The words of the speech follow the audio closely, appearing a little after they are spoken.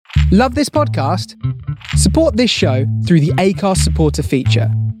Love this podcast? Support this show through the Acast supporter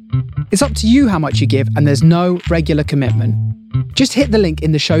feature. It's up to you how much you give, and there's no regular commitment. Just hit the link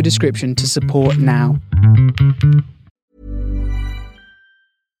in the show description to support now.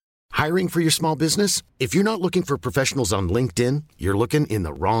 Hiring for your small business? If you're not looking for professionals on LinkedIn, you're looking in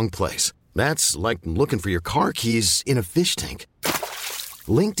the wrong place. That's like looking for your car keys in a fish tank.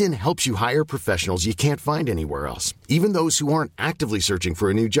 LinkedIn helps you hire professionals you can't find anywhere else, even those who aren't actively searching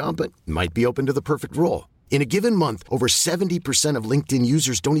for a new job but might be open to the perfect role. In a given month, over 70% of LinkedIn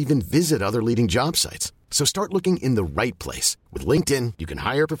users don't even visit other leading job sites. So start looking in the right place. With LinkedIn, you can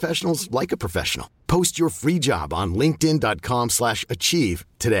hire professionals like a professional. Post your free job on linkedin.com/achieve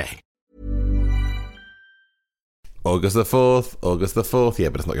today. August the 4th. Yeah,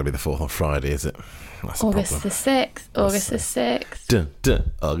 but it's not going to be the 4th on Friday, is it? That's August the 6th. August the 6th. Dun,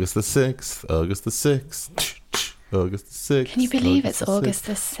 dun. August the 6th. August the 6th. August the 6th. Can you believe it's August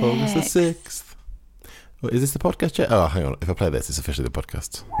the 6th? August the 6th. Well, is this the podcast yet? Oh, hang on. If I play this, it's officially the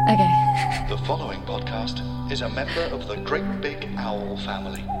podcast. Okay. The following podcast is a member of the Great Big Owl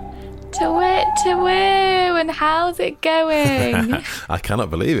family. To and how's it going? I cannot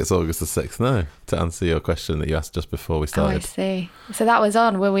believe it's August the 6th now, to answer your question that you asked just before we Oh, I started. see. So that was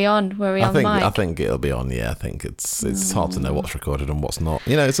on. Were we on? Were we on mic? I think it'll be on, yeah. I think it's hard to know what's recorded and what's not.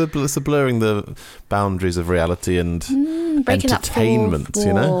 You know, it's a blurring the boundaries of reality and breaking entertainment, that fourth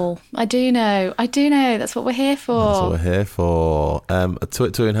you know? wall. I do know. That's what we're here for. That's what we're here for.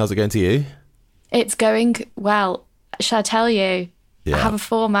 Twin, how's it going to you? It's going well. Shall I tell you? Yeah. I have a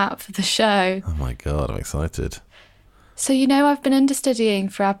format for the show. Oh my God, I'm excited. So, I've been understudying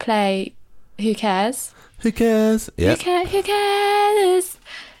for our play, Who Cares? Who cares? Yeah. Who cares?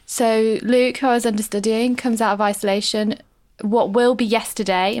 So Luke, who I was understudying, comes out of isolation. What will be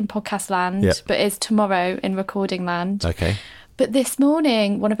yesterday in podcast land, Yep. but is tomorrow in recording land. Okay. But this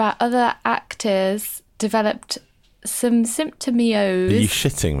morning, one of our other actors developed some symptomios. Are you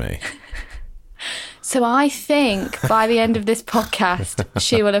shitting me? So I think by the end of this podcast,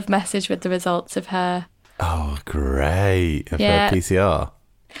 she will have messaged with the results of her. Oh, great. Of Yeah. her PCR.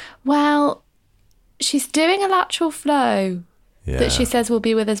 Well, she's doing a lateral flow Yeah. that she says will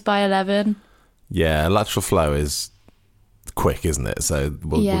be with us by 11. Yeah, lateral flow is quick, isn't it? So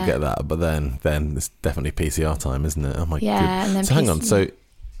we'll get that. But then it's definitely PCR time, isn't it? Oh my Yeah, God. and then so hang on. So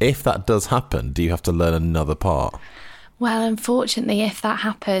if that does happen, do you have to learn another part? Well, unfortunately, if that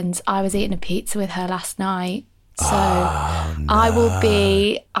happens, I was eating a pizza with her last night. So I will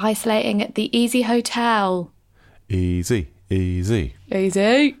be isolating at the Easy Hotel. Easy. Easy.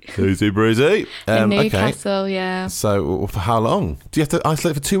 Easy breezy. In Newcastle, yeah. So for how long? Do you have to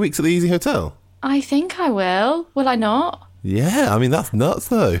isolate for 2 weeks at the Easy Hotel? I think I will. Will I not? Yeah, I mean, that's nuts,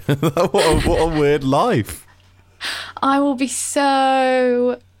 though. what a weird life. I will be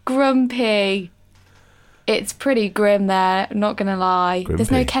so grumpy. It's pretty grim there, not going to lie. Grumpy.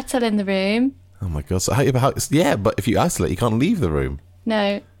 There's no kettle in the room. Oh, my God. So but if you isolate, you can't leave the room.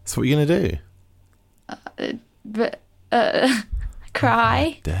 No. So what are you going to do? But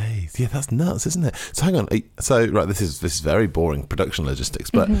cry. Days. Yeah, that's nuts, isn't it? So hang on. So right, this is very boring production logistics,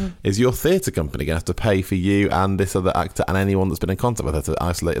 but is your theatre company going to have to pay for you and this other actor and anyone that's been in contact with her to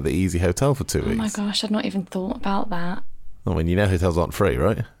isolate at the Easy Hotel for 2 weeks? Oh my gosh, I'd not even thought about that. I mean, hotels aren't free,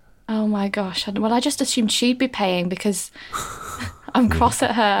 right? Oh my gosh. Well, I just assumed she'd be paying because I'm cross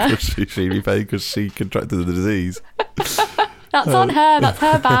at her. She'd be paying because she contracted the disease. That's on her. That's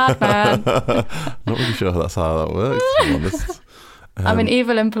her bad, man. Not really sure that's how that works, to be honest. I'm an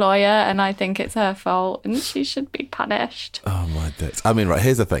evil employer and I think it's her fault and she should be punished. Oh my days. I mean, right,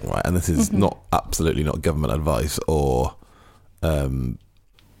 here's the thing, right, and this is absolutely not government advice or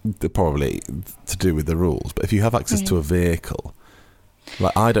probably to do with the rules, but if you have access to a vehicle,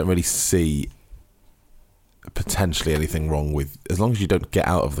 like I don't really see potentially anything wrong with, as long as you don't get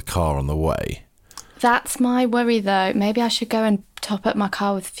out of the car on the way. That's my worry though. Maybe I should go and top up my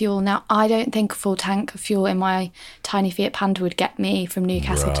car with fuel. Now, I don't think a full tank of fuel in my tiny Fiat Panda would get me from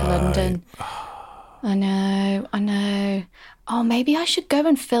Newcastle to London. I know. Oh, maybe I should go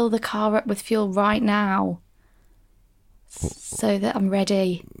and fill the car up with fuel right now so that I'm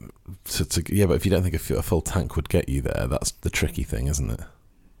ready. Yeah, but if you don't think a full tank would get you there, that's the tricky thing, isn't it?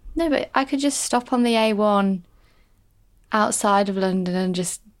 No, but I could just stop on the A1 outside of London and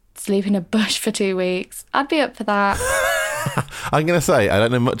just sleep in a bush for 2 weeks. I'd be up for that. I'm going to say, I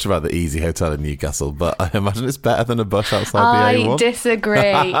don't know much about the Easy Hotel in Newcastle, but I imagine it's better than a bush outside the A1. I disagree.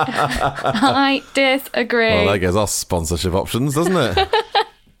 I disagree. Well, that goes our sponsorship options, doesn't it?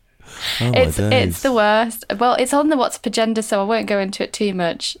 Oh, my days. It's the worst. Well, it's on the WhatsApp agenda, so I won't go into it too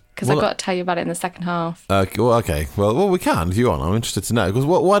much because I've got to tell you about it in the second half. Okay. Well, we can if you want. I'm interested to know because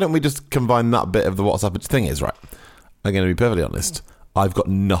why don't we just combine that bit of the WhatsApp thing? Is right. I'm going to be perfectly honest. I've got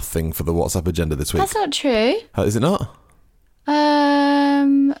nothing for the WhatsApp agenda this week. That's not true. Is it not?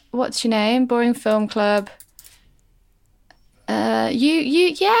 What's your name? Boring Film Club. Yeah.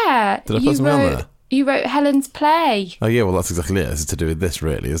 Did I put something on there? You wrote Helen's play. Oh, yeah, well, that's exactly it. This is to do with this,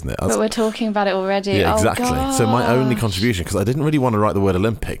 really, isn't it? But we're talking about it already. Yeah, exactly. Oh, so my only contribution, because I didn't really want to write the word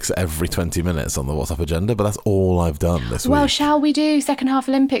Olympics every 20 minutes on the WhatsApp agenda, but that's all I've done this week. Well, shall we do second half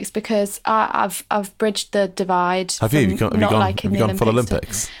Olympics? Because I've bridged the divide. Have you? Have you gone full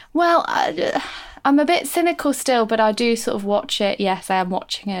Olympics? Well, I'm a bit cynical still, but I do sort of watch it. Yes, I am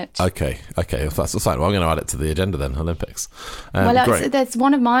watching it. Okay. If that's fine. Well, I'm going to add it to the agenda then, Olympics. Well, there's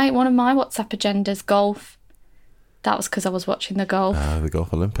one of my WhatsApp agendas, golf. That was because I was watching the golf. The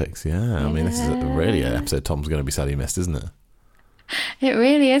Golf Olympics, yeah. I mean, this is really an episode Tom's going to be sad he missed, isn't it? It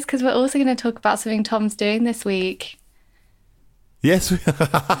really is, because we're also going to talk about something Tom's doing this week. Yes.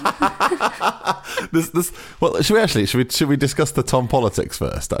 Well, should we discuss the Tom politics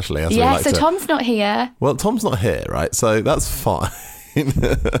first, actually? Tom's not here. Well, Tom's not here, right? So that's fine.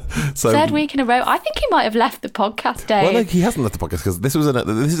 So, third week in a row. I think he might have left the podcast, Dave. Well, no, he hasn't left the podcast because this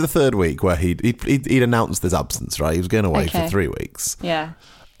is the third week where he'd announced his absence, right? He was going away for 3 weeks. Yeah.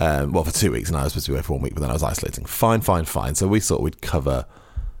 Well, for 2 weeks, and I was supposed to be away for 1 week, but then I was isolating. Fine. So we thought we'd cover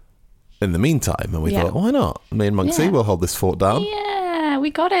in the meantime, and we thought, why not? Me and Monksy will hold this fort down. Yeah, we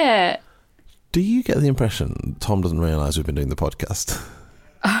got it. Do you get the impression Tom doesn't realise we've been doing the podcast?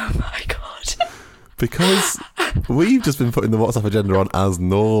 Oh my God. Because we've just been putting the WhatsApp agenda on as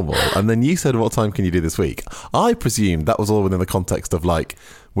normal, and then you said, what time can you do this week? I presumed that was all within the context of like,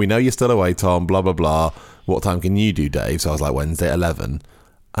 we know you're still away, Tom, blah, blah, blah. What time can you do, Dave? So I was like, Wednesday at 11.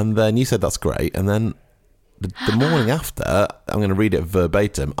 And then you said, that's great. And then the morning after, I'm going to read it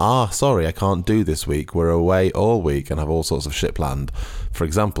verbatim. Sorry, I can't do this week. We're away all week and have all sorts of shit planned. For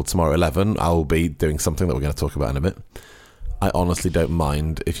example, tomorrow at 11, I'll be doing something that we're going to talk about in a bit. I honestly don't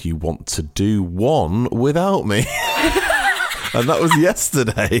mind if you want to do one without me. And that was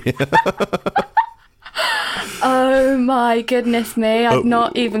yesterday. Oh my goodness me, I've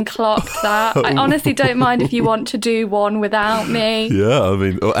not even clocked that. I honestly don't mind if you want to do one without me. Yeah, I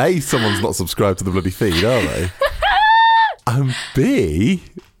mean, someone's not subscribed to the bloody feed, are they? And B,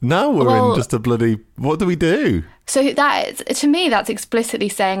 now we're in just a bloody, what do we do? So to me, that's explicitly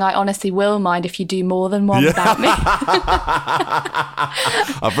saying I honestly will mind if you do more than one without me.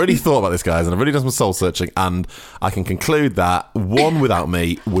 I've really thought about this, guys, and I've really done some soul searching, and I can conclude that one without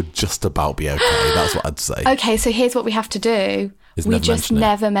me would just about be okay. That's what I'd say. Okay, so here's what we have to do. We just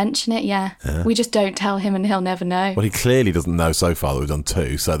never mention it, yeah. We just don't tell him and he'll never know. Well, he clearly doesn't know so far that we've done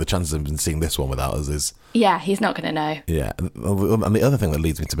 2, so the chances of him seeing this one without us is... Yeah, he's not going to know. Yeah, and the other thing that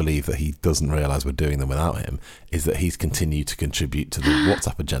leads me to believe that he doesn't realise we're doing them without him is that he's continued to contribute to the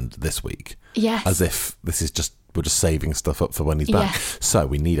WhatsApp agenda this week. Yes. As if this is we're just saving stuff up for when he's back. Yes. So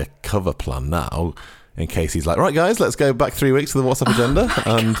we need a cover plan now in case he's like, right, guys, let's go back 3 weeks to the WhatsApp agenda.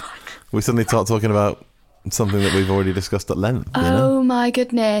 And we suddenly start talking about something that we've already discussed at length. Oh my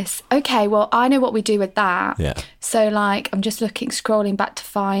goodness. Okay, well, I know what we do with that. Yeah. So, I'm just scrolling back to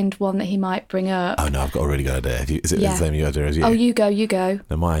find one that he might bring up. Oh, no, I've got a really good idea. Is it the same idea as you? Oh, you go.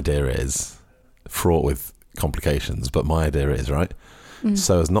 Now, my idea is fraught with complications, but my idea is, right,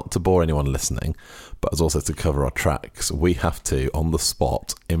 so as not to bore anyone listening, but as also to cover our tracks, we have to, on the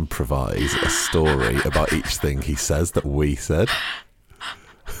spot, improvise a story about each thing he says that we said.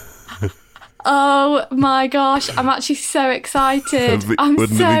 Oh my gosh, I'm actually so excited. I'm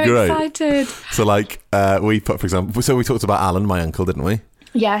so excited. So we put, for example, we talked about Alan, my uncle, didn't we?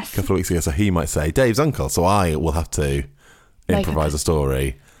 Yes. A couple of weeks ago. So he might say, Dave's uncle. So I will have to improvise a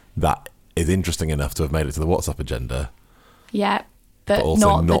story that is interesting enough to have made it to the WhatsApp agenda. Yeah, but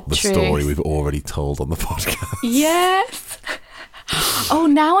also not the truth. story we've already told on the podcast. Yes. Oh,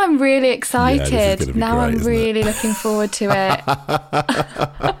 now I'm really excited. Yeah, now I'm really looking forward to it.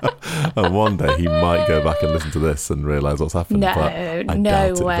 And one day he might go back and listen to this and realise what's happened. No, but I no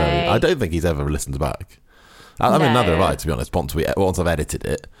doubt it way. I don't think he's ever listened back. I mean, neither have I, to be honest. Once I've edited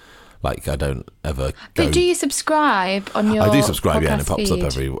it, I don't ever go... But do you subscribe on your I do subscribe, and it pops feed?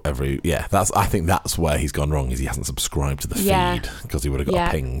 up every... Yeah, I think that's where he's gone wrong, is he hasn't subscribed to the feed, because he would have got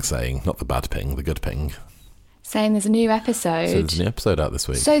a ping saying, not the bad ping, the good ping. Saying there's a new episode. So there's a new episode out this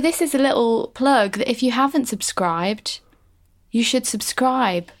week. So this is a little plug that if you haven't subscribed, you should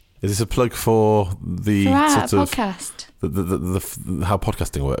subscribe. Is this a plug for the for our sort of podcast? how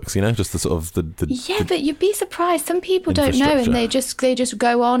podcasting works, you know, just the sort of but you'd be surprised. Some people don't know, and they just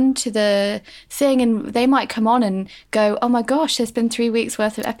go on to the thing, and they might come on and go, "Oh my gosh, there's been 3 weeks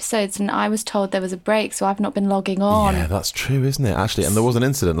worth of episodes, and I was told there was a break, so I've not been logging on." Yeah, that's true, isn't it? Actually, and there was an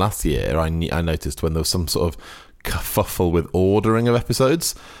incident last year. I noticed when there was some sort of kerfuffle with ordering of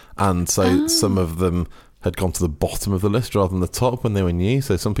episodes, and so some of them had gone to the bottom of the list rather than the top when they were new.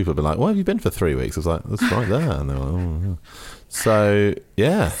 So some people would be like, "Where have you been for 3 weeks?" I was like, "That's right there." And they were like, "Oh, yeah." So,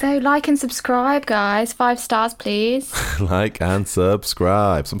 yeah. So like and subscribe, guys. 5 stars, please. Like and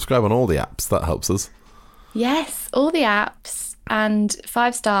subscribe. Subscribe on all the apps. That helps us. Yes, all the apps, and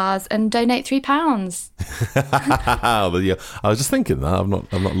 5 stars, and donate £3. I was just thinking that. I've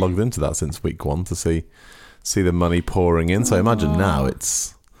not logged into that since week 1 to see the money pouring in. So imagine now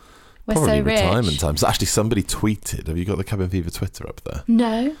it's... We're probably so rich. retirement time. So actually, somebody tweeted. Have you got the Cabin Fever Twitter up there?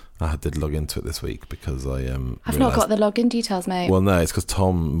 No. I did log into it this week because I've not got the login details, mate. Well, no, it's because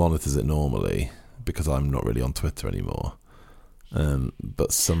Tom monitors it normally because I'm not really on Twitter anymore.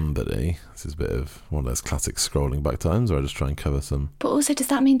 But somebody, this is a bit of one of those classic scrolling back times where I just try and cover some. But also, does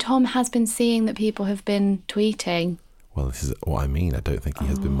that mean Tom has been seeing that people have been tweeting? Well, this is what I mean. I don't think he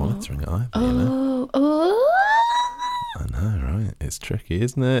has been monitoring it either. You know? I know, right? It's tricky,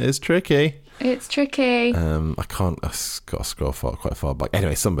 isn't it? It's tricky. It's tricky. I've got to scroll quite far back.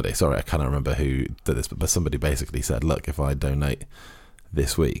 Anyway, sorry, I cannot remember who did this, but somebody basically said, look, if I donate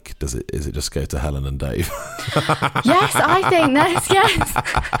this week, is it just go to Helen and Dave? Yes, I think that's yes.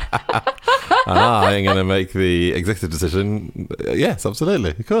 And I'm going to make the executive decision. Yes,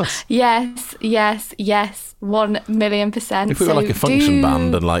 absolutely, of course. Yes, 1,000,000%. If we were like a function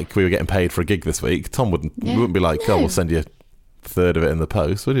band and like we were getting paid for a gig this week, Tom wouldn't be like, "Oh, we'll send you a third of it in the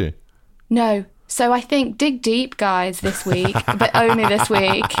post," would you? No. So I think dig deep, guys, this week, but only this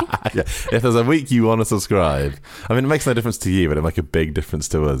week. Yeah. If there's a week you want to subscribe, I mean, it makes no difference to you, but it makes a big difference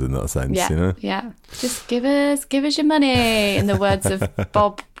to us in that sense. Yeah, you know? Yeah. Just give us your money, in the words of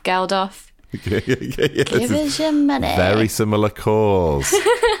Bob Geldof. Give us your money. Very similar cause.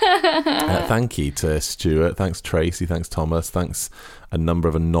 Thank you to Stuart. Thanks Tracy. Thanks Thomas. Thanks a number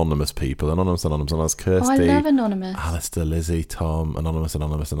of anonymous people. Anonymous. Kirsty. Oh, I love anonymous. Alistair, Lizzie, Tom. Anonymous.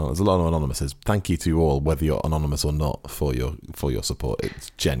 There's a lot of anonymouses. Thank you to all, whether you're anonymous or not, for your support.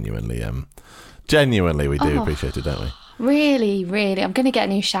 It's genuinely we do appreciate it, don't we? Really, really. I'm going to get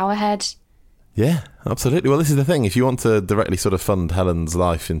a new shower head. Yeah, absolutely. Well, this is the thing. If you want to directly sort of fund Helen's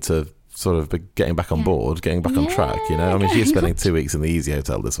life into sort of getting back on board, getting back on track, you know. I mean, she's spending 2 weeks in the Easy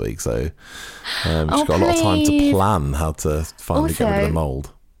Hotel this week, so she's got a lot of time to plan how to finally get rid of the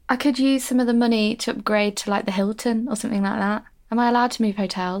mould. I could use some of the money to upgrade to like the Hilton or something like that. Am I allowed to move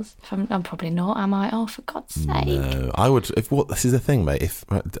hotels? I'm probably not, am I? Oh, for God's sake. No, I would. This is the thing, mate. If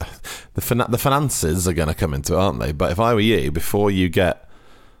the finances are going to come into it, aren't they? But if I were you, before you get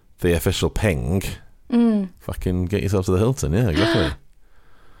the official ping, fucking get yourself to the Hilton. Yeah, exactly.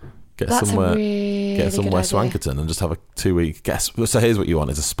 Get somewhere Swankerton and just have a 2-week guess. So here's what you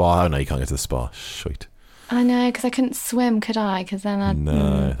want: is a spa. Oh no, you can't go to the spa. Shite. I know, because I couldn't swim, could I? Because then I'd...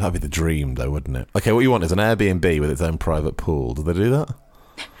 No, that'd be the dream, though, wouldn't it? Okay, what you want is an Airbnb with its own private pool. Do they do that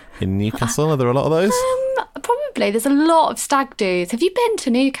in Newcastle? Are there a lot of those? Probably. There's a lot of stag do's. Have you been to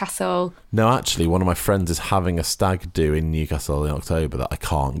Newcastle? No, actually, one of my friends is having a stag do in Newcastle in October that I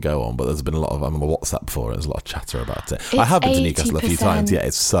can't go on, but there's been a lot of... I'm on the WhatsApp before, and there's a lot of chatter about it. I have been to Newcastle a few times. Yeah,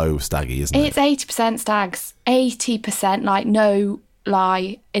 it's so staggy, isn't it? It's 80% stags. 80%, like, no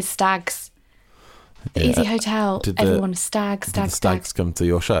lie, is stags. The Easy Hotel, everyone is stags. Did the stags come to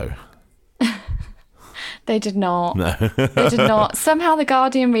your show? They did not. No. They did not. Somehow the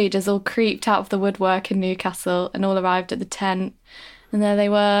Guardian readers all creeped out of the woodwork in Newcastle and all arrived at the tent. And there they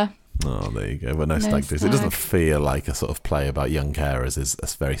were. Oh, there you go. But no stag do's. It doesn't feel like a sort of play about young carers is a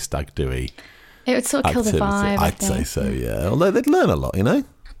very stag do-y. It would sort of kill the vibe, I'd say so, yeah. Although they'd learn a lot, you know?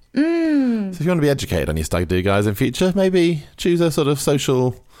 So if you want to be educated on your stag do, guys, in future, maybe choose a sort of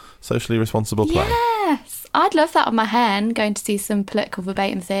socially responsible play. Yes. I'd love that on my hen, going to see some political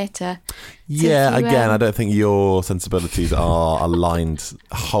verbatim theatre. Yeah, again, I don't think your sensibilities are aligned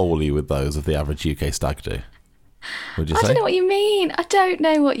wholly with those of the average UK stag do. Would you say? I don't know what you mean. I don't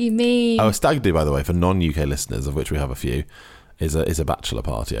know what you mean. Oh, a stag do, by the way, for non-UK listeners, of which we have a few, is a bachelor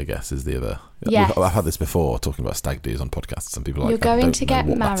party, I guess, is the other. Yes. I've had this before, talking about stag do's on podcasts, and people are You're like, going to get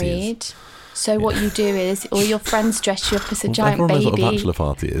married. So what you do is, all your friends dress you up as a giant baby. Everyone knows what a bachelor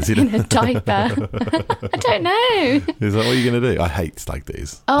party is, you know? In a diaper. I don't know. Is that what you're going to do? I hate stag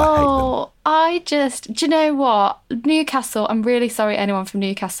do's. Oh, do you know what? Newcastle, I'm really sorry anyone from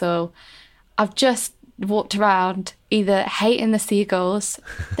Newcastle. I've just walked around either hating the seagulls.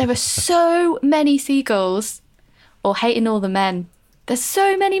 There are so many seagulls or hating all the men. There's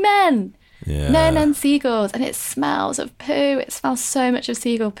so many men. Yeah. Men and seagulls, and it smells of poo. It smells so much of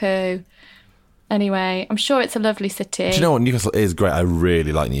seagull poo. Anyway, I'm sure it's a lovely city. Do you know what? Newcastle is great. I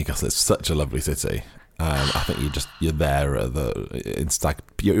really like Newcastle. It's such a lovely city. I think you're there at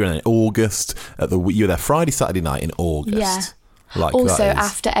you're in August you're there Friday, Saturday night in August. Yeah. Like also,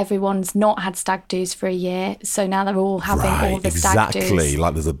 after everyone's not had stag do's for a year, so now they're all having all the stag do's. Exactly.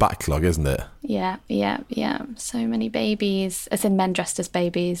 Like there's a backlog, isn't it? Yeah. So many babies, as in men dressed as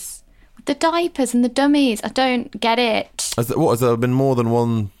babies. The diapers and the dummies. I don't get it. Has there been more than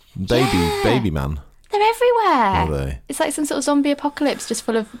one baby man? They're everywhere. Are they? It's like some sort of zombie apocalypse, just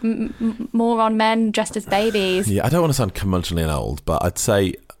full of moron men dressed as babies. Yeah, I don't want to sound curmudgeonly and old, but I'd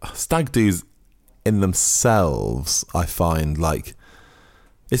say stag do's in themselves, I find like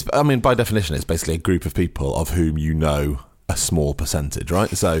by definition, it's basically a group of people of whom you know a small percentage, right?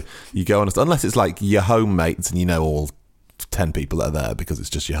 So you go on, unless it's like your home mates and you know all 10 people that are there because it's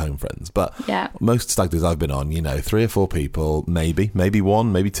just your home friends. But most stag do's I've been on, 3 or 4 people, maybe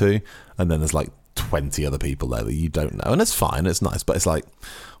 1, maybe 2, and then there's like 20 other people there that you don't know, and it's fine, it's nice, but it's like,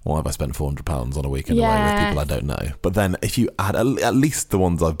 why have I spent £400 on a weekend away with people I don't know? But then if you add at least the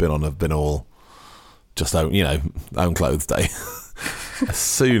ones I've been on have been all just own clothes day. As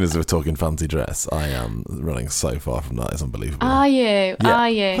soon as we're talking fancy dress, I am running so far from that. It's unbelievable. Are you? Yeah. Are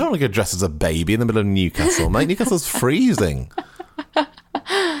you? I don't want to go dressed as a baby in the middle of Newcastle, mate. Newcastle's freezing.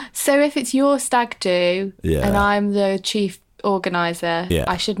 So if it's your stag do and I'm the chief organiser,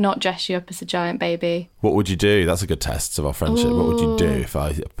 I should not dress you up as a giant baby. What would you do? That's a good test of our friendship. Ooh. What would you do if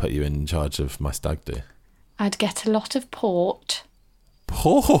I put you in charge of my stag do? I'd get a lot of port.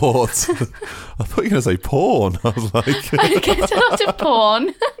 Port? I thought you were going to say porn. I was like... I'd get a lot of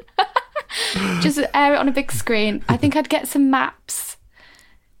porn. Just air it on a big screen. I think I'd get some maps.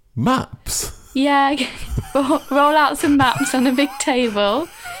 Maps? Yeah. Roll out some maps on a big table.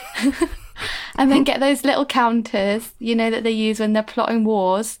 And then get those little counters, that they use when they're plotting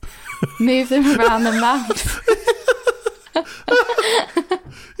wars. Move them around the maps.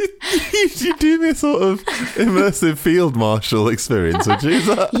 You do me a sort of immersive field marshal experience, would you? Is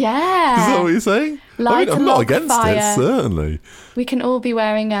that what you're saying? I'm not against it, certainly. We can all be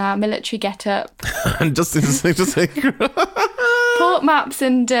wearing our military get-up. And just port maps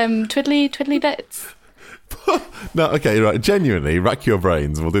and twiddly bits. No, okay, right. Genuinely, rack your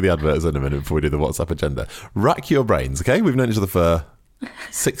brains. We'll do the adverts in a minute before we do the WhatsApp agenda. Rack your brains, okay? We've known each other for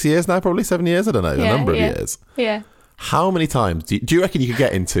 6 years now, probably 7 years. I don't know, a number of years. Yeah. How many times do you reckon you could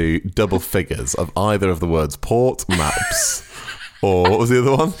get into double figures of either of the words port, maps, or what was the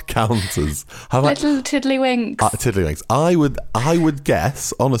other one? Counters. Little tiddlywinks. Tiddlywinks. I would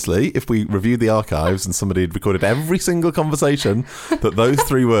guess, honestly, if we reviewed the archives and somebody had recorded every single conversation, that those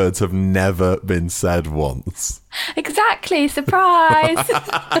 3 words have never been said once. Exactly. Surprise.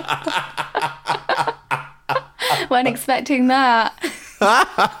 Weren't expecting that.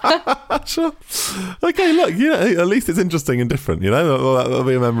 Sure. Okay, look, at least it's interesting and different, that'll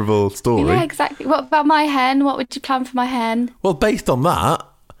be a memorable story. Yeah, exactly. What about my hen? What would you plan for my hen? Well, based on that,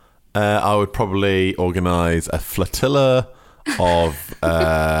 I would probably organise a flotilla of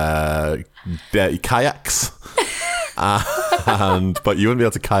kayaks. But you wouldn't be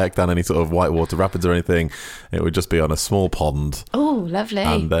able to kayak down any sort of whitewater rapids or anything. It would just be on a small pond. Oh, lovely.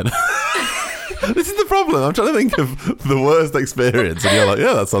 And then... This is the problem. I'm trying to think of the worst experience, and you're like,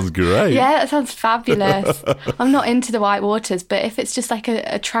 yeah, that sounds great. Yeah, that sounds fabulous. I'm not into the white waters, but if it's just like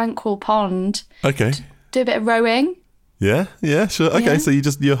a tranquil pond, okay, do a bit of rowing. Yeah, sure. Okay, so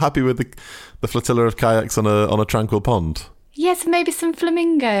you're happy with the flotilla of kayaks on a tranquil pond? Yes, maybe some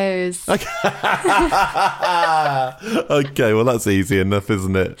flamingos. Okay. Okay, well, that's easy enough,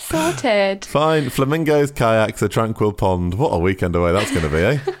 isn't it? Sorted. Fine. Flamingos, kayaks, a tranquil pond. What a weekend away that's going to be,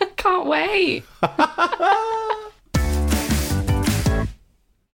 eh? Can't wait.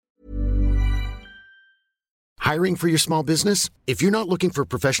 Hiring for your small business? If you're not looking for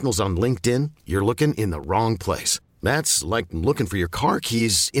professionals on LinkedIn, you're looking in the wrong place. That's like looking for your car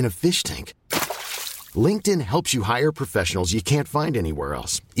keys in a fish tank. LinkedIn helps you hire professionals you can't find anywhere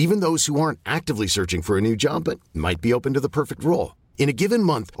else, even those who aren't actively searching for a new job but might be open to the perfect role. In a given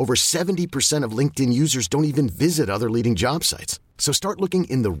month, over 70% of LinkedIn users don't even visit other leading job sites. So start looking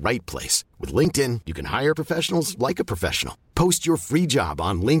in the right place. With LinkedIn, you can hire professionals like a professional. Post your free job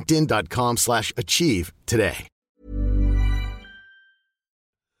on linkedin.com/achieve today.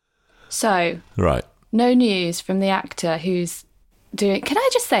 So, right. No news from the actor who's doing... Can I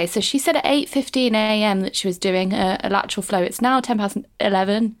just say, so she said at 8:15 a.m. that she was doing a lateral flow. It's now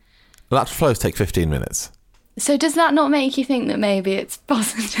 11:10. Lateral flows take 15 minutes. So does that not make you think that maybe it's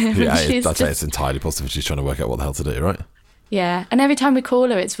positive? Yeah, She's I'd say it's entirely positive. She's trying to work out what the hell to do, right? Yeah, and every time we call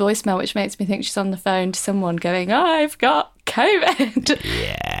her, it's voicemail, which makes me think she's on the phone to someone going, I've got COVID.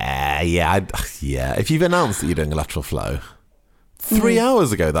 Yeah. If you've announced that you're doing a lateral flow, 3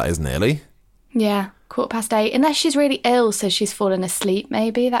 hours ago, that is nearly. Yeah, 8:15. Unless she's really ill, so she's fallen asleep,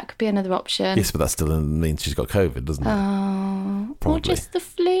 maybe. That could be another option. Yes, but that still means she's got COVID, doesn't it? Oh, Probably. or just the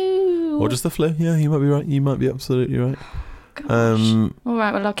flu. Or just the flu. Yeah, you might be right. You might be absolutely right. Gosh. All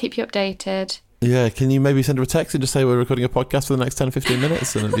right, well, I'll keep you updated. Yeah, can you maybe send her a text and just say we're recording a podcast for the next 10, 15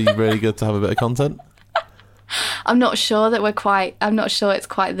 minutes and it'd be really good to have a bit of content? I'm not sure it's quite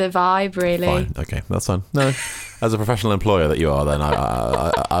the vibe, really. Fine, okay, that's fine. No, as a professional employer that you are, then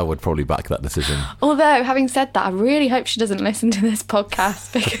I would probably back that decision. Although, having said that, I really hope she doesn't listen to this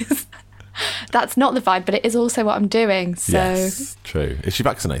podcast because that's not the vibe, but it is also what I'm doing. So yes, true. Is she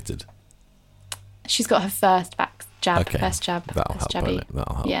vaccinated? She's got her first jab. Okay. First jab. That'll first help, jabby. won't it?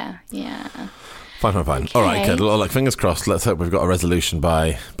 That'll help. Yeah. Fine. Okay. All right, good. Well, like, fingers crossed. Let's hope we've got a resolution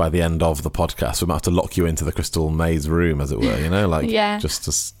by the end of the podcast. We might have to lock you into the crystal maze room, as it were, Yeah. just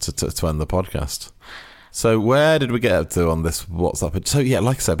to end the podcast. So where did we get up to on this WhatsApp? So yeah,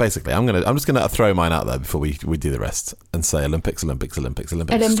 like I said, basically, I'm just gonna throw mine out there before we do the rest and say Olympics. All I've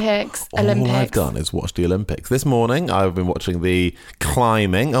done is watch the Olympics. This morning, I've been watching the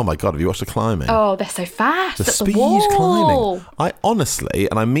climbing. Oh my God, have you watched the climbing? Oh, they're so fast. The at speed the wall. climbing. I honestly,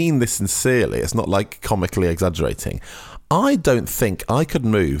 and I mean this sincerely, it's not like comically exaggerating, I don't think I could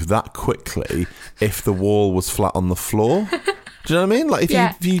move that quickly if the wall was flat on the floor. Do you know what I mean? Like,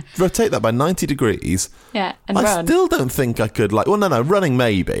 if you rotate that by 90 degrees, and I run. still don't think I could, running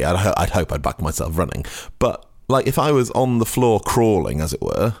maybe. I'd hope I'd back myself running. But, like, if I was on the floor crawling, as it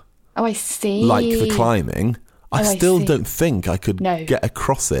were, oh, I see. like the climbing, I still don't think I could get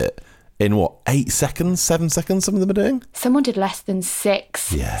across it in, 8 seconds, 7 seconds, some of them are doing? Someone did less than 6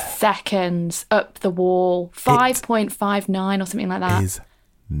 seconds up the wall. 5.59 or something like that. Is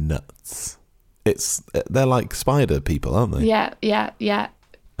nuts. They're like spider people, aren't they? Yeah.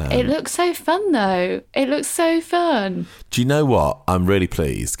 It looks so fun, though. It looks so fun. Do you know what? I'm really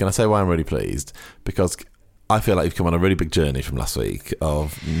pleased. Can I say why I'm really pleased? Because I feel like you've come on a really big journey from last week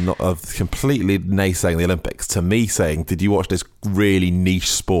of completely naysaying the Olympics to me saying, did you watch this really niche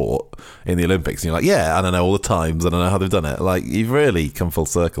sport in the Olympics? And you're like, yeah, I don't know all the times, I don't know how they've done it. Like, you've really come full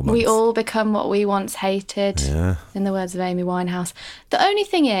circle, Months. We all become what we once hated, in the words of Amy Winehouse. The only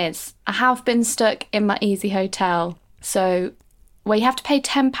thing is, I have been stuck in my easy hotel. So, where you have to pay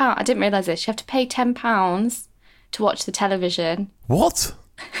 £10. I didn't realise this. You have to pay £10 to watch the television. What?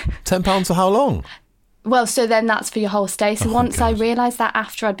 £10 for how long? Well, so then that's for your whole stay. So once I realised that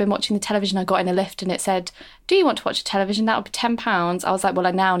after I'd been watching the television, I got in a lift and it said, do you want to watch a television? That would be £10. I was like, well,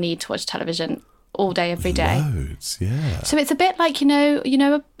 I now need to watch television all day, every day. Loads, yeah. So it's a bit like, a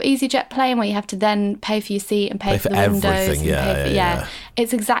EasyJet plane where you have to then pay for your seat and pay for the windows. Everything, yeah.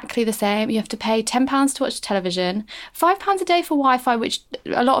 It's exactly the same. You have to pay £10 to watch television, £5 a day for Wi-Fi, which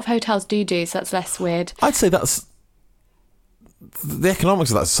a lot of hotels do, so that's less weird. I'd say that's... The economics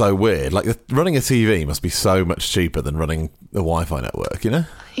of that's so weird. Like, running a TV must be so much cheaper than running a Wi-Fi network,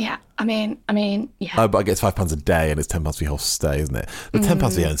 Yeah, I mean, yeah. Oh, but I get £5 a day and it's £10 for your whole stay, isn't it? The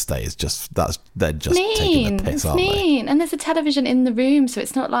 £10 for your own stay is they're just taking the piss, aren't they? And there's a television in the room, so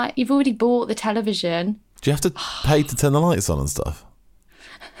it's not like you've already bought the television. Do you have to pay to turn the lights on and stuff?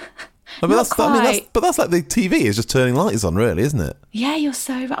 Not quite. But that's like the TV is just turning lights on, really, isn't it? Yeah, you're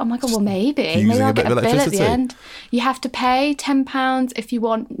so right. Oh my God, well, maybe using I'll a bit get of a bill at the electricity. end. You have to pay £10 if you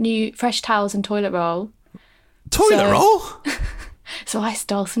want new fresh towels and toilet roll. Toilet roll? So I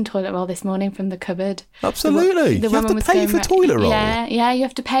stole some toilet roll this morning from the cupboard. Absolutely. You have to pay for toilet roll? Yeah, you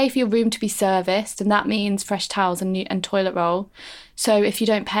have to pay for your room to be serviced, and that means fresh towels and toilet roll. So if you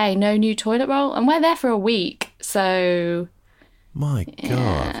don't pay, no new toilet roll. And we're there for a week, so... My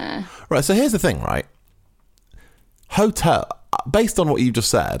God. Right, so here's the thing, right? Hotel, based on what you just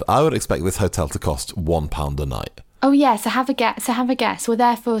said, I would expect this hotel to cost £1 a night. Oh, yeah, so have a guess. We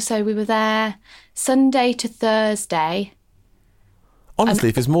were there Sunday to Thursday. Honestly,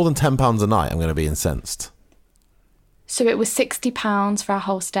 if it's more than £10 a night, I'm going to be incensed. So it was £60 for our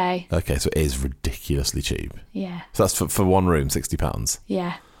whole stay. Okay, so it is ridiculously cheap. Yeah. So that's for one room, £60?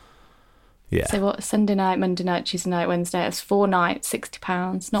 Yeah. Yeah. So what, Sunday night, Monday night, Tuesday night, Wednesday, it's 4 nights,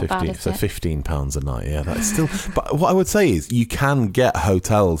 £60. Not bad, is so it? £15 a night, yeah, that's still... But what I would say is you can get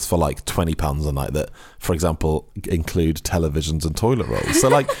hotels for like £20 a night that, for example, include televisions and toilet rolls. So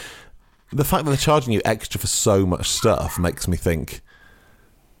like, the fact that they're charging you extra for so much stuff makes me think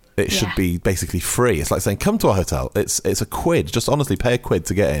it should be basically free. It's like saying, come to our hotel, it's £1, just honestly pay £1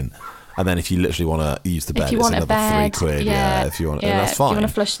 to get in. And then if you literally want to use the bed, If you it's want a another bed, £3. yeah, if you want, yeah, that's fine. If you want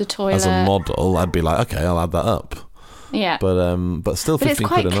to flush the toilet. As a model, I'd be like, okay, I'll add that up. Yeah. But still, But it's 15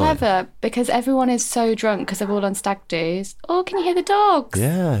 quite quid a night. clever because everyone is so drunk because they're all on stag do's. Oh, can you hear the dogs?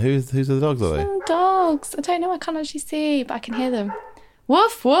 Yeah, who's the dogs, are they? Dogs. I don't know. I can't actually see, but I can hear them.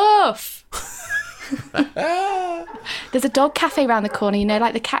 Woof, woof. There's a dog cafe around the corner, you know,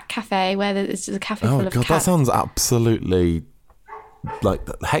 like the cat cafe where there's a cafe Oh full of god, that cats. sounds absolutely like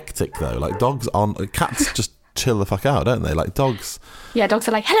hectic though. Like cats just chill the fuck out, don't they? Like dogs. Yeah, dogs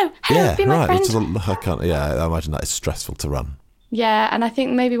are like, hello, Yeah, be my right. friend. Which is I imagine that is stressful to run. Yeah, and I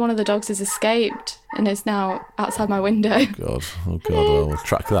think maybe one of the dogs has escaped and is now outside my window. God, well, we'll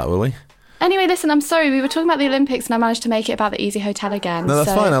track that, will we? Anyway, listen, I'm sorry. We were talking about the Olympics and I managed to make it about the Easy Hotel again. No,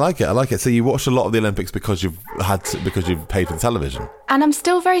 that's fine. I like it. So you watched a lot of the Olympics because you've paid for the television. And I'm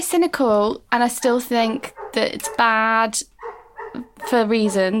still very cynical and I still think that it's bad for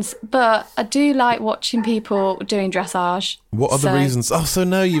reasons, but I do like watching people doing dressage. What are the reasons? Oh, so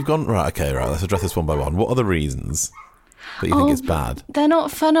no, you've gone right. Okay, right. Let's address this one by one. What are the reasons that you think it's bad? They're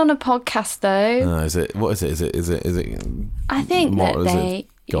not fun on a podcast, though. No, is it? What is it? Is it? I think more, that they,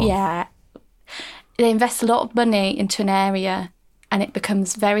 Go on. yeah, they invest a lot of money into an area, and it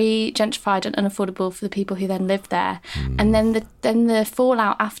becomes very gentrified and unaffordable for the people who then live there. And then the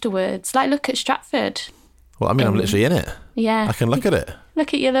fallout afterwards. Like, look at Stratford. Well, I mean, I'm literally in it. Yeah, I can look at it.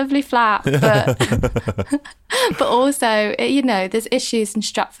 Look at your lovely flat, but but also, you know, there's issues in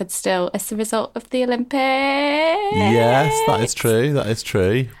Stratford still as a result of the Olympics. Yes, that is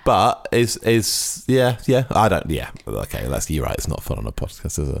true. But is I don't. Yeah, okay. You're right. It's not fun on a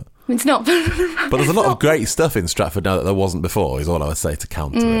podcast, is it? It's not. But there's a lot of great stuff in Stratford now that there wasn't before. Is all I would say to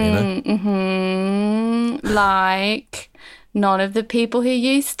counter it. You know. Mm-hmm. Like none of the people who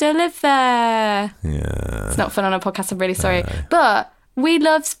used to live there. Yeah. It's not fun on a podcast. I'm really sorry, but we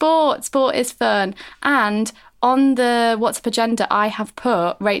love sport. Sport is fun. And on the WhatsApp agenda, I have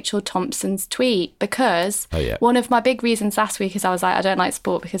put Rachel Thompson's tweet because one of my big reasons last week is I was like, I don't like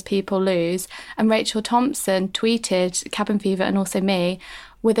sport because people lose. And Rachel Thompson tweeted Cabin Fever and also me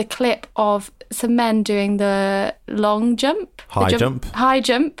with a clip of some men doing the long jump. High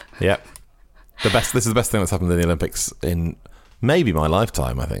jump. Yep. This is the best thing that's happened in the Olympics in maybe my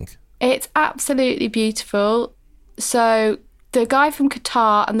lifetime, I think. It's absolutely beautiful. So the guy from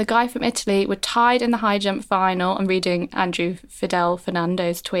Qatar and the guy from Italy were tied in the high jump final. I'm reading Andrew Fidel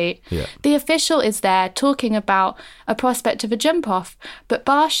Fernando's tweet. Yeah. The official is there talking about a prospect of a jump off, but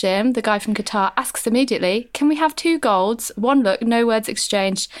Barshim, the guy from Qatar, asks immediately, can we have 2 golds? One look, no words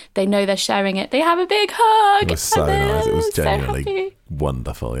exchanged. They know they're sharing it. They have a big hug. It was so nice. It was so genuinely happy.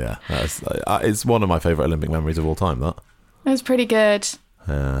 wonderful, yeah. It's one of my favourite Olympic memories of all time, that. It was pretty good.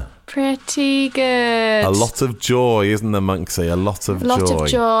 Pretty good. A lot of joy, isn't there, Monksy? A lot of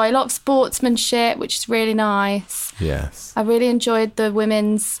joy. A lot of sportsmanship, which is really nice. Yes. I really enjoyed the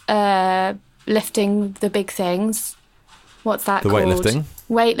women's lifting the big things. What's that called? Weightlifting?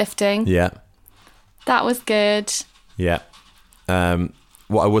 Weightlifting. Yeah. That was good. Yeah.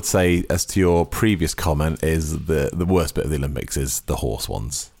 What I would say as to your previous comment is the worst bit of the Olympics is the horse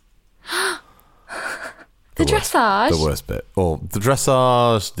ones. The dressage? The worst bit. Or the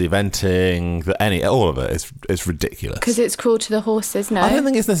dressage, the eventing, all of it. It's ridiculous. Because it's cruel to the horses, no? I don't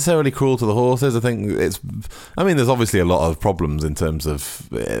think it's necessarily cruel to the horses. I think there's obviously a lot of problems in terms of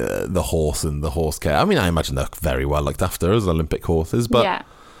the horse and the horse care. I mean, I imagine they're very well looked after as Olympic horses, but yeah.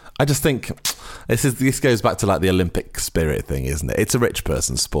 I just think this goes back to like the Olympic spirit thing, isn't it? It's a rich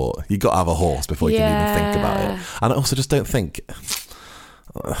person's sport. You've got to have a horse before you can even think about it. And I also just don't think...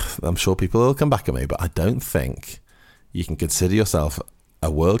 I'm sure people will come back at me, but I don't think you can consider yourself a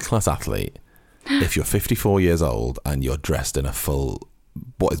world-class athlete if you're 54 years old and you're dressed in a full,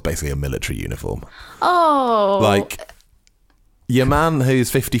 what is basically a military uniform. Oh. Like, your man who's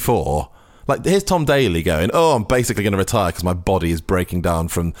 54, like, here's Tom Daley going, I'm basically going to retire because my body is breaking down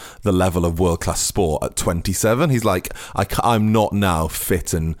from the level of world-class sport at 27. He's like, I'm not now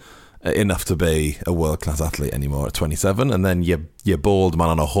fit and enough to be a world-class athlete anymore at 27, and then your bald man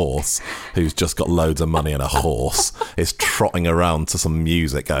on a horse who's just got loads of money and a horse is trotting around to some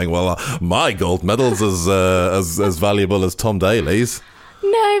music going, well, my gold medal's as valuable as Tom Daley's.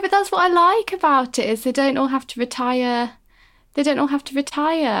 No, but that's what I like about it, is they don't all have to retire.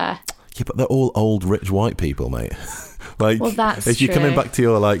 Yeah, but they're all old, rich white people, mate. Like, well, that's if you're coming back to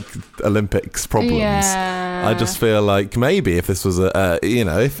your like Olympics problems, I just feel like maybe if this was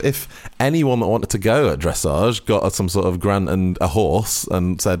if anyone that wanted to go at dressage got some sort of grant and a horse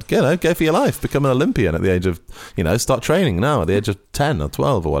and said, go for your life, become an Olympian at the age of, start training now at the age of 10 or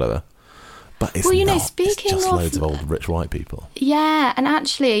 12 or whatever. But it's Well, you know, not. speaking it's just of- loads of old rich white people. Yeah, and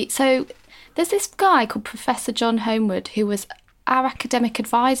actually, so there's this guy called Professor John Homewood who was our academic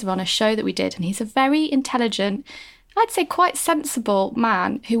advisor on a show that we did, and he's a very intelligent, I'd say quite sensible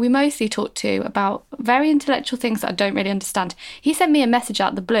man who we mostly talk to about very intellectual things that I don't really understand. He sent me a message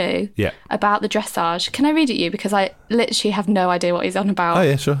out the blue about the dressage. Can I read it you? Because I literally have no idea what he's on about. Oh,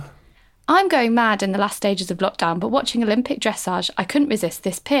 yeah, sure. I'm going mad in the last stages of lockdown, but watching Olympic dressage, I couldn't resist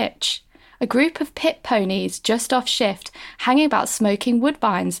this pitch. A group of pit ponies just off shift, hanging about smoking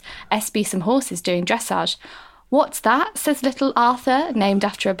woodbines. SB some horses doing dressage. What's that? Says little Arthur, named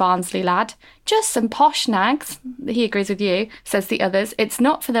after a Barnsley lad. Just some posh nags. He agrees with you, says the others. It's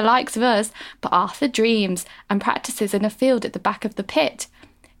not for the likes of us, but Arthur dreams and practices in a field at the back of the pit.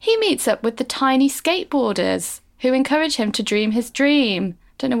 He meets up with the tiny skateboarders, who encourage him to dream his dream.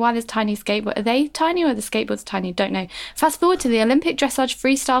 Don't know why there's tiny skateboard. Are they tiny or are the skateboards tiny? Don't know. Fast forward to the Olympic dressage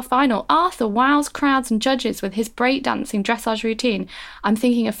freestyle final. Arthur wows crowds and judges with his breakdancing dressage routine. I'm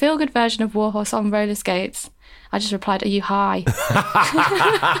thinking a feel-good version of Warhorse on roller skates. I just replied, are you high?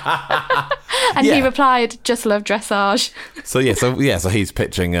 And he replied, just love dressage. So he's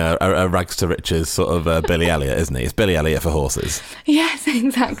pitching a rags to riches sort of Billy Elliot, isn't he? It's Billy Elliot for horses. Yes,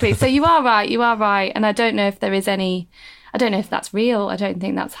 exactly. So you are right. And I don't know if there is any... I don't know if that's real. I don't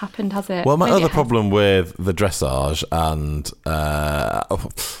think that's happened, has it? Well, my Maybe other it has. problem with the dressage and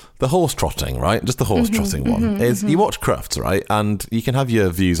the horse trotting, right? Just the horse trotting one is you watch Crufts, right? And you can have your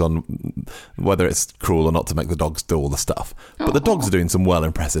views on whether it's cruel or not to make the dogs do all the stuff. But the dogs are doing some well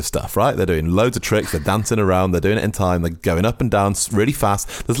impressive stuff, right? They're doing loads of tricks. They're dancing around. They're doing it in time. They're going up and down really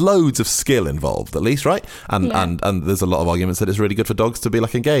fast. There's loads of skill involved, at least, right? And there's a lot of arguments that it's really good for dogs to be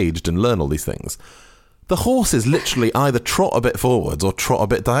like engaged and learn all these things. The horses literally either trot a bit forwards or trot a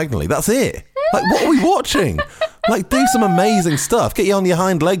bit diagonally. That's it. Like, what are we watching? Like, do some amazing stuff. Get you on your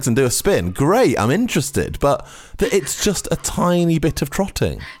hind legs and do a spin. Great, I'm interested. But it's just a tiny bit of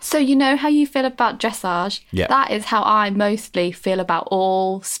trotting. So you know how you feel about dressage? Yeah. That is how I mostly feel about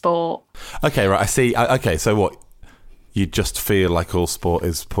all sport. Okay, right, I see. Okay, so what? You just feel like all sport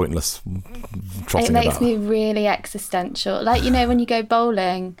is pointless trotting It makes about. me really existential. Like, you know, when you go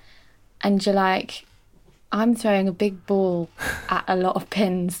bowling and you're like, I'm throwing a big ball at a lot of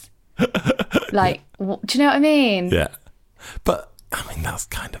pins. Like, do you know what I mean? Yeah. But, I mean, that's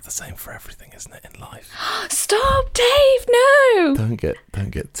kind of the same for everything, isn't it, in life? Stop, Dave, no! Don't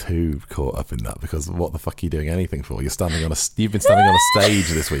get too caught up in that, because what the fuck are you doing anything for? You've been standing on a stage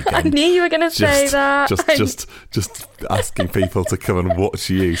this weekend. I knew you were going to say that. Just asking people to come and watch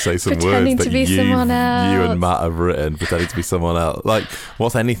you say some Pretending words to that be someone else. you and Matt have written, pretending to be someone else. Like,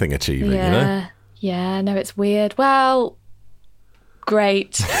 what's anything achieving, you know? Yeah, no, it's weird. Well,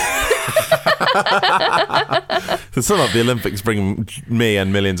 great. So some of the Olympics bring me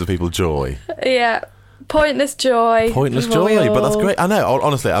and millions of people joy. Yeah. Pointless joy. Pointless joy, but that's great. I know,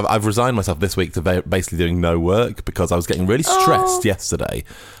 honestly, I've resigned myself this week to basically doing no work, because I was getting really stressed yesterday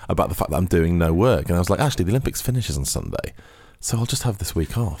about the fact that I'm doing no work. And I was like, actually, the Olympics finishes on Sunday, so I'll just have this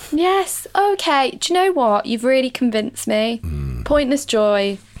week off. Yes, okay. Do you know what? You've really convinced me. Pointless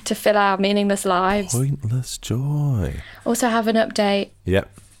joy to fill our meaningless lives. Pointless joy. Also have an update. Yep.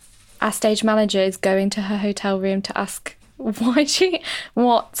 Our stage manager is going to her hotel room to ask why she's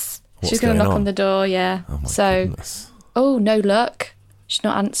going to knock on the door, yeah. Oh my goodness. No luck. She's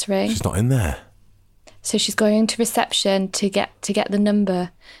not answering. She's not in there. So she's going to reception to get the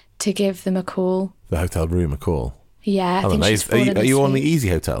number to give them a call. The hotel room a call. Yeah, I I'm think amazed. she's Are you on the Easy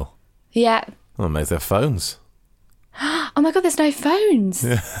Hotel? Yeah. I'm amazed they have phones. Oh my God, there's no phones.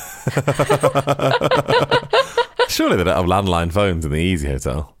 Yeah. Surely they don't have landline phones in the Easy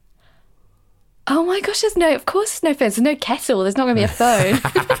Hotel. Oh my gosh, of course there's no phones. There's no kettle. There's not going to be a phone.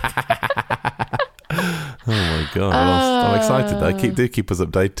 Oh my God. I'm excited though. Do keep us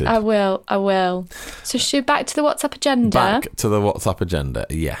updated. I will. So back to the WhatsApp agenda. Back to the WhatsApp agenda.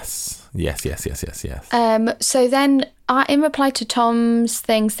 Yes. So then, in reply to Tom's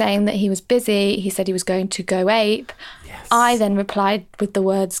thing saying that he was busy, he said he was going to Go Ape. Yes. I then replied with the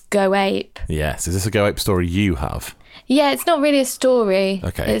words Go Ape. Yes. Is this a Go Ape story you have? Yeah, it's not really a story.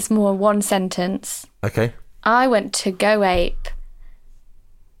 Okay. It's more one sentence. Okay. I went to Go Ape.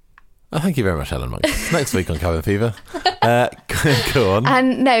 Oh, thank you very much, Helen Monk. Next week on Cabin Fever. Go on.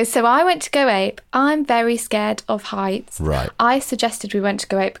 And no, so I went to Go Ape. I'm very scared of heights. Right. I suggested we went to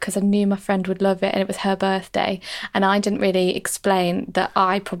Go Ape because I knew my friend would love it and it was her birthday. And I didn't really explain that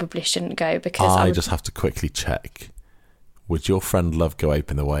I probably shouldn't go because I just have to quickly check. Would your friend love Go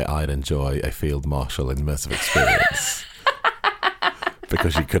Ape in the way I'd enjoy a field marshal immersive experience?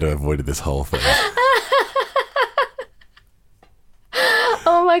 Because you could have avoided this whole thing.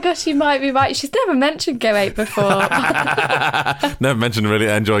 Oh my gosh, you might be right. She's never mentioned Go Ape before. Never mentioned really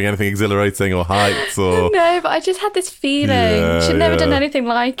enjoying anything exhilarating or heights or... No, but I just had this feeling. She'd never done anything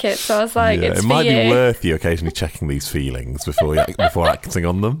like it, so I was like, it's it for might you. be worth you occasionally checking these feelings before acting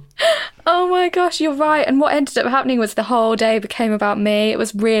on them. Oh my gosh, you're right. And what ended up happening was the whole day became about me. It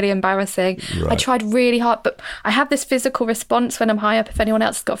was really embarrassing. Right. I tried really hard, but I have this physical response when I'm high up. If anyone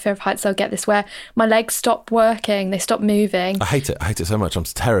else has got fear of heights, they'll get this, where my legs stop working, they stop moving. I hate it so much. I'm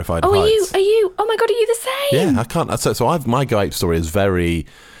terrified of Oh, heights. are you? Oh my God, are you the same? Yeah, I can't. So my Go Ape story is very...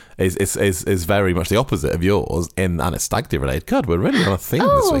 Is very much the opposite of yours, and it's stag do related. God, we're really on a theme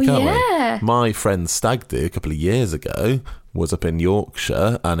this week, aren't yeah. we? My friend's stag do a couple of years ago was up in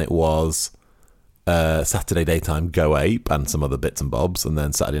Yorkshire, and it was Saturday daytime Go Ape and some other bits and bobs, and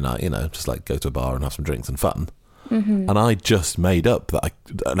then Saturday night, just like go to a bar and have some drinks and fun. Mm-hmm. And I just made up that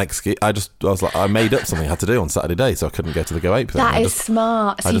I made up something I had to do on Saturday day, so I couldn't go to the Go Ape thing. That is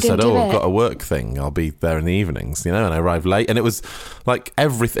smart. So I you just didn't said, do I've it. got a work thing. I'll be there in the evenings, and I arrived late. And it was like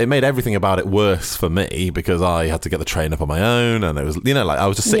it made everything about it worse for me because I had to get the train up on my own. And it was, like I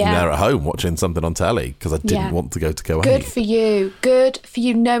was just sitting there at home watching something on telly because I didn't want to go to Go Ape. Good for you. Good for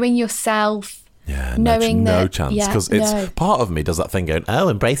you knowing yourself. Yeah, knowing no that, chance. Because it's part of me does that thing going,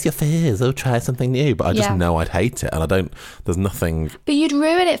 embrace your fears, try something new. But I just know I'd hate it, and there's nothing. But you'd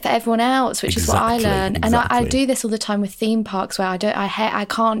ruin it for everyone else, which is what I learned. And I Exactly. do this all the time with theme parks where I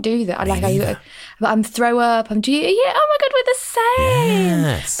can't do that. I'm throw up. Oh my God, we're the same.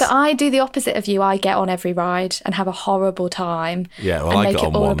 Yes. But I do the opposite of you. I get on every ride and have a horrible time. Yeah, well, and I make got it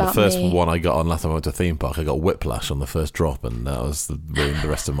on all one. The about first me. one I got on last time I went to a theme park, I got whiplash on the first drop, and that ruined the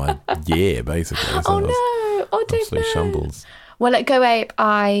rest of my year, basically. So Oh that was no! Oh dear, absolute no. shambles. Well, at Go Ape,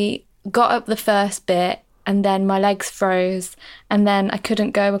 I got up the first bit and then my legs froze and then I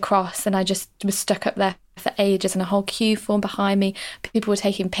couldn't go across and I just was stuck up there for ages and a whole queue formed behind me. People were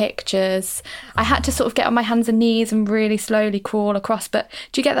taking pictures. I had to sort of get on my hands and knees and really slowly crawl across. But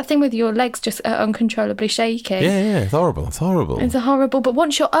do you get that thing with your legs just uncontrollably shaking? Yeah, it's horrible. It's horrible. It's horrible. But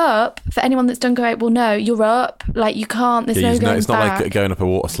once you're up, for anyone that's done Go Ape will know, you're up. Like you can't, there's no going it's not back. like going up a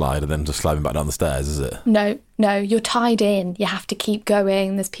water slide and then just sliding back down the stairs, is it? No, you're tied in. You have to keep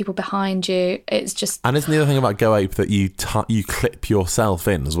going. There's people behind you. It's just... And isn't the other thing about Go Ape that you clip yourself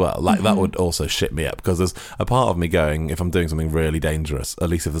in as well? Like that would also shit me up because there's a part of me going, if I'm doing something really dangerous, at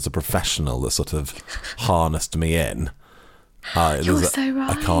least if there's a professional that sort of harnessed me in, You're so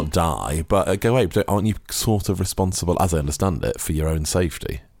right. I can't die. But at Go Ape, aren't you sort of responsible, as I understand it, for your own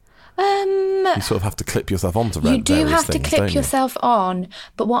safety? You sort of have to clip yourself onto You do various have to things, clip don't you? yourself on,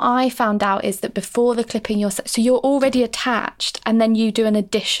 but what I found out is that before the clipping yourself, so you're already attached and then you do an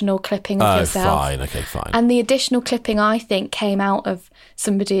additional clipping of yourself. Fine, okay, fine. And the additional clipping, I think, came out of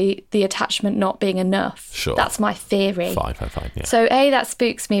the attachment not being enough. Sure. That's my theory. Fine, yeah. So that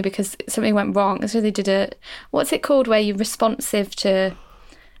spooks me because something went wrong. So they did what's it called where you're responsive to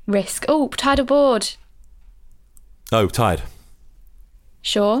risk? Oh, tidal board. Oh, tired.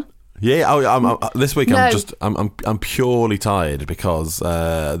 Sure. Yeah, I'm this week No. I'm purely tired because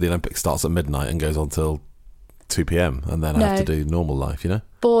the Olympics starts at midnight and goes on till 2 p.m. and then I have to do normal life,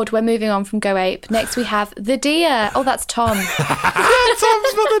 Bored. We're moving on from Go Ape. Next we have the deer. Oh, that's Tom. Tom's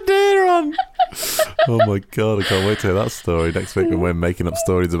got the deer on. Oh my God, I can't wait to hear that story next week when we're making up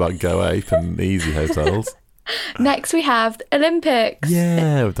stories about Go Ape and easy hotels. Next we have the Olympics.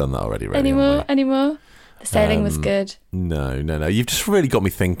 Yeah, we've done that already. Really, Any more? The sailing was good. No. You've just really got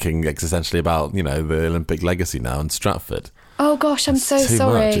me thinking existentially about, the Olympic legacy now in Stratford. Oh gosh, I'm so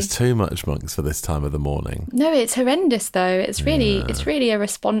sorry. It's too much, monks, for this time of the morning. No, it's horrendous though. It's really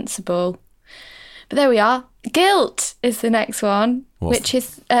irresponsible. But there we are. Guilt is the next one, which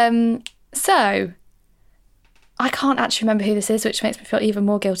is so I can't actually remember who this is, which makes me feel even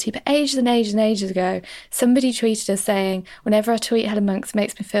more guilty. But ages and ages and ages ago, somebody tweeted us saying, whenever I tweet Helen Monks, it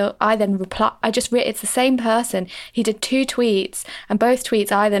makes me feel, I then reply, it's the same person. He did 2 tweets and both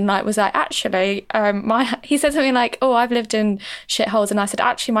tweets I then was like, actually, he said something like, oh, I've lived in shitholes. And I said,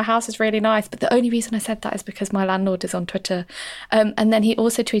 actually, my house is really nice. But the only reason I said that is because my landlord is on Twitter. And then he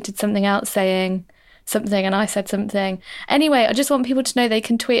also tweeted something else saying something and I said something. Anyway, I just want people to know they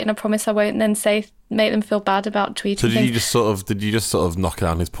can tweet and I promise I won't then make them feel bad about tweeting. So things. did you just sort of knock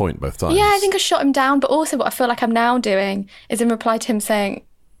down his point both times? Yeah, I think I shot him down, but also what I feel like I'm now doing is in reply to him saying,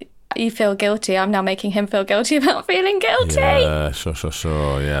 you feel guilty, I'm now making him feel guilty about feeling guilty. Yeah, sure.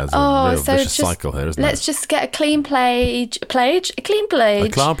 Yeah, it's a real vicious cycle here, isn't it? Let's just get a clean plage, A clean plage.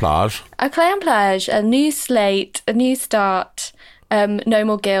 a clean plage, a new slate, a new start. No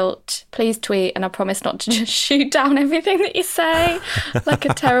more guilt. Please tweet, and I promise not to just shoot down everything that you say like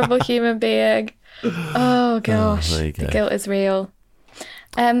a terrible human being. Oh gosh, there you go. the guilt is real.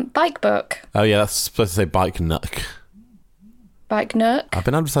 Bike book. Oh yeah, that's supposed to say Bike Nook. Bike Nook. I've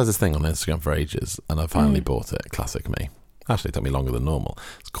been advertising this thing on Instagram for ages, and I finally bought it. Classic me. Actually, it took me longer than normal.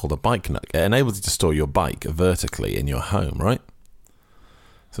 It's called a Bike Nook. It enables you to store your bike vertically in your home, right?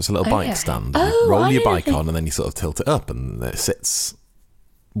 So it's a little bike stand. You roll your bike on, and then you sort of tilt it up, and it sits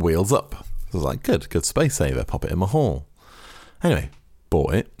wheels up. So I was like, good space saver. Pop it in my hall. Anyway,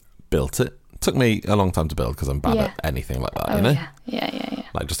 bought it, built it. Took me a long time to build because I'm bad at anything like that, you know? Yeah.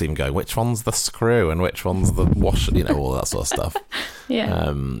 Like just even going, which one's the screw and which one's the washer, you know, all that sort of stuff.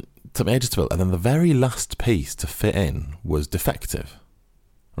 Yeah. Took me ages to build. And then the very last piece to fit in was defective,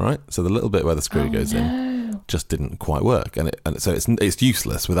 right? So the little bit where the screw goes in just didn't quite work. And so it's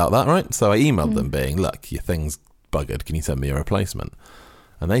useless without that, right? So I emailed them being, look, your thing's buggered. Can you send me a replacement?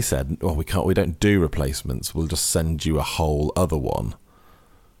 And they said, well, we don't do replacements. We'll just send you a whole other one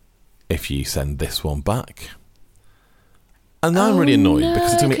if you send this one back. And now I'm really annoyed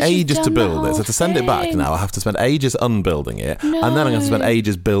because it took me ages to build it. So to send it back now, I have to spend ages unbuilding it, and then I'm going to spend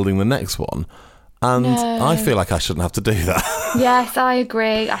ages building the next one. And I feel like I shouldn't have to do that. Yes, I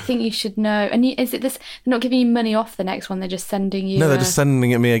agree. I think you should know. And is it this? They're not giving you money off the next one. They're just sending you. No, they're just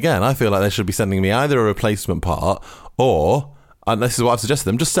sending it me again. I feel like they should be sending me either a replacement part or, and this is what I've suggested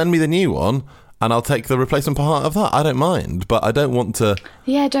them, just send me the new one. And I'll take the replacement part of that. I don't mind, but I don't want to...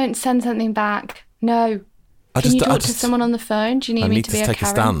 Yeah, don't send something back. No. Can you talk to someone on the phone? Do you need me to be a Karen? I need to take a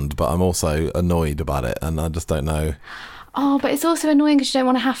stand, but I'm also annoyed about it, and I just don't know. Oh, but it's also annoying because you don't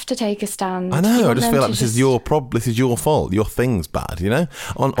want to have to take a stand. I know. I just feel like this is your problem. This is your fault. Your thing's bad, you know?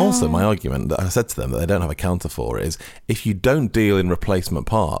 And also, my argument that I said to them that they don't have a counter for is, if you don't deal in replacement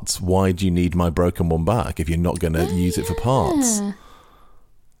parts, why do you need my broken one back if you're not going to use it for parts? Oh,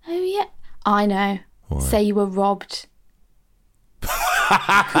 yeah. I know. Why? Say you were robbed.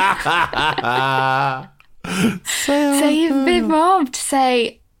 Say you've been robbed.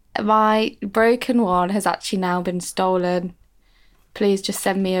 Say my broken one has actually now been stolen. Please just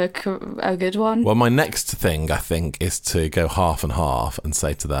send me a good one. Well, my next thing, I think, is to go half and half and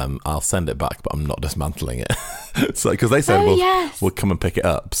say to them, I'll send it back, but I'm not dismantling it. So, because they said, we'll come and pick it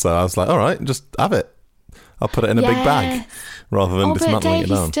up. So I was like, all right, just have it. I'll put it in a big bag rather than dismantling it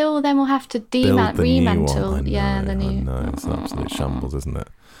down. You still then will have to remantle. Yeah, the new. No, it's an absolute shambles, isn't it?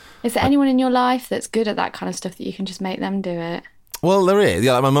 Is there anyone in your life that's good at that kind of stuff that you can just make them do it? Well, there is.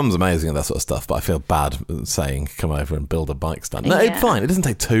 Yeah, like my mum's amazing at that sort of stuff, but I feel bad saying, come over and build a bike stand. No, it's fine. It doesn't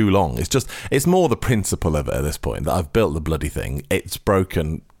take too long. It's more the principle of it at this point, that I've built the bloody thing. It's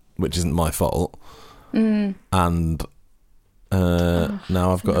broken, which isn't my fault. And now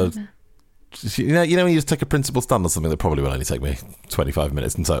I've got to... You know when you just take a principal stand on something that probably will only take me 25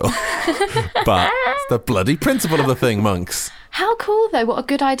 minutes in total. But it's the bloody principle of the thing, monks. How cool, though. What a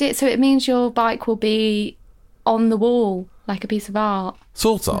good idea. So it means your bike will be on the wall, like a piece of art.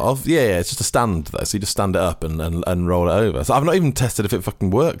 Sort of. Yeah. It's just a stand, though. So you just stand it up and roll it over. So I've not even tested if it fucking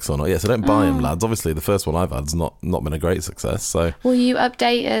works or not yet. So don't buy them, lads. Obviously, the first one I've had's not been a great success. So will you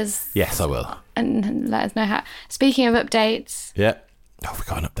update us? Yes, I will. And let us know how. Speaking of updates. Yeah. Oh, we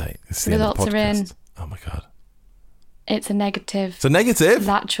got an update. It's the results are in. Oh my god. It's a negative. It's a negative?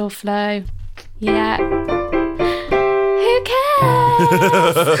 Lateral flow. Yeah. Who cares?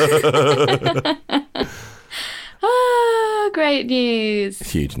 Oh, great news.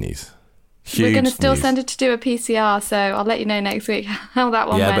 Huge news. We're going to still send it to do a PCR, so I'll let you know next week how that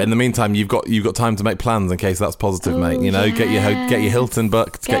one went. Yeah, but in the meantime, you've got time to make plans in case that's positive, mate. You know, get your Hilton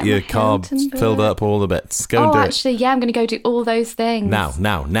booked, get your carb filled up, all the bits. Go and do it. Oh, actually, yeah, I'm going to go do all those things. Now.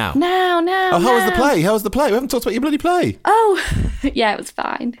 Oh, how was the play? How was the play? We haven't talked about your bloody play. Oh, yeah, it was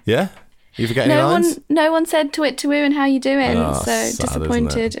fine. Yeah? You forget any lines? No one said to it and how you doing. So sad,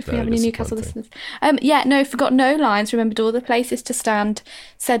 disappointed if we have any Newcastle listeners. Forgot no lines. Remembered all the places to stand.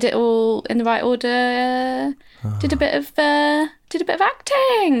 Said it all in the right order. Did a bit of acting.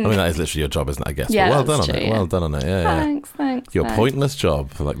 I mean, that is literally your job, isn't it? I guess. Yeah, well done on it. Yeah. Well done on it. Yeah. Thanks. Your pointless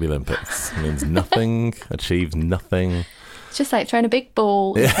job for the Olympics means nothing. Achieves nothing. It's just like throwing a big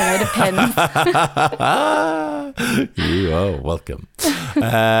ball into a load of pins. You are welcome.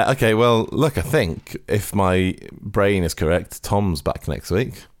 Okay, well, look, I think if my brain is correct, Tom's back next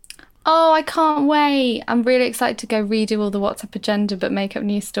week. Oh, I can't wait. I'm really excited to go redo all the WhatsApp agenda but make up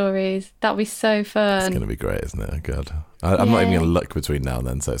new stories. That'll be so fun. It's going to be great, isn't it? Oh, God. I'm not even going to look between now and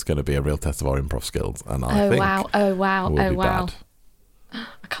then, so it's going to be a real test of our improv skills. And I think Oh, wow. Bad. I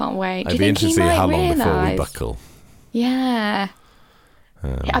can't wait. It'd be interesting to see how long before we buckle. Yeah.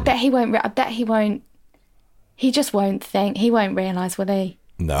 I bet he won't. He just won't think. He won't realise, will he?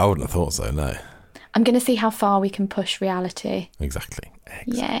 No, I wouldn't have thought so, no. I'm going to see how far we can push reality. Exactly.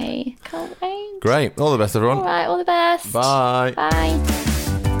 Yay. Can't wait. Great. All the best, everyone. All right, all the best. Bye. Bye.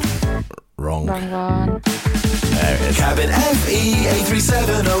 Wrong. Wrong one. There it is. Cabin FE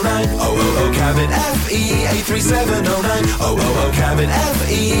 83709. Cabin FE 83709. Cabin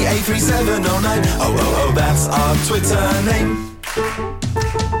FE 83709. That's our Twitter name.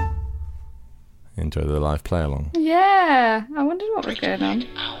 Enjoy the live play along. Yeah, I wondered what was going on.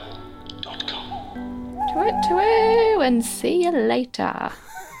 Twit, and see you later.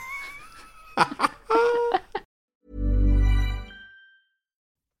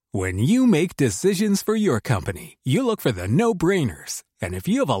 When you make decisions for your company, you look for the no-brainers. And if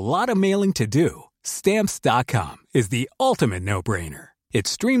you have a lot of mailing to do, Stamps.com is the ultimate no-brainer. It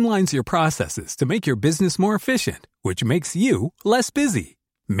streamlines your processes to make your business more efficient, which makes you less busy.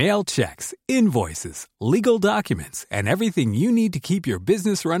 Mail checks, invoices, legal documents, and everything you need to keep your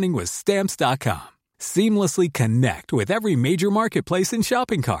business running with Stamps.com. Seamlessly connect with every major marketplace and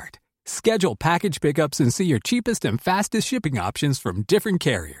shopping cart. Schedule package pickups and see your cheapest and fastest shipping options from different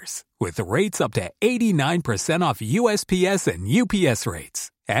carriers. With rates up to 89% off USPS and UPS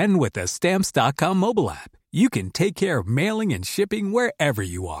rates. And with the Stamps.com mobile app, you can take care of mailing and shipping wherever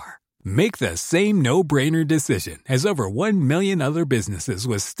you are. Make the same no-brainer decision as over 1 million other businesses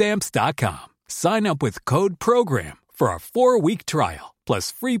with Stamps.com. Sign up with code PROGRAM for a 4-week trial,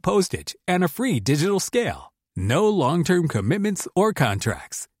 plus free postage and a free digital scale. No long-term commitments or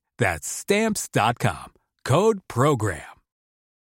contracts. That's Stamps.com. Code PROGRAM.